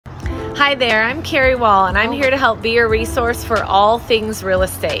Hi there, I'm Kari Wahl, and I'm here to help be your resource for all things real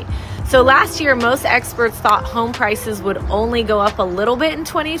estate. So last year, most experts thought home prices would only go up a little bit in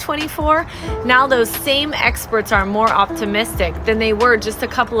 2024. Now those same experts are more optimistic than they were just a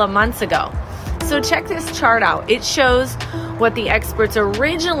couple of months ago. So check this chart out. It shows what the experts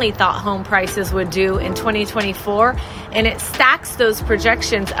originally thought home prices would do in 2024, and it stacks those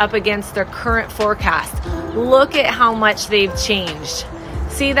projections up against their current forecast. Look at how much they've changed.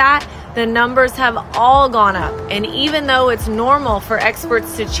 See that? The numbers have all gone up, and even though it's normal for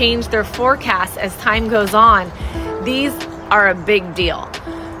experts to change their forecasts as time goes on, these are a big deal.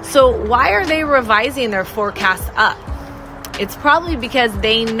 So why are they revising their forecasts up? It's probably because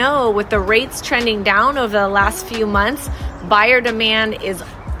they know with the rates trending down over the last few months, buyer demand is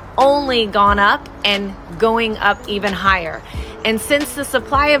only gone up and going up even higher. And since the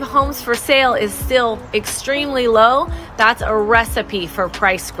supply of homes for sale is still extremely low, that's a recipe for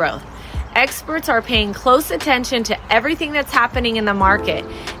price growth. Experts are paying close attention to everything that's happening in the market,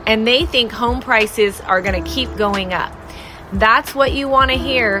 and they think home prices are going to keep going up. That's what you want to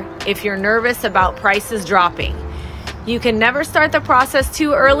hear if you're nervous about prices dropping. You can never start the process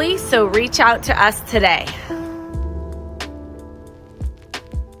too early, so reach out to us today.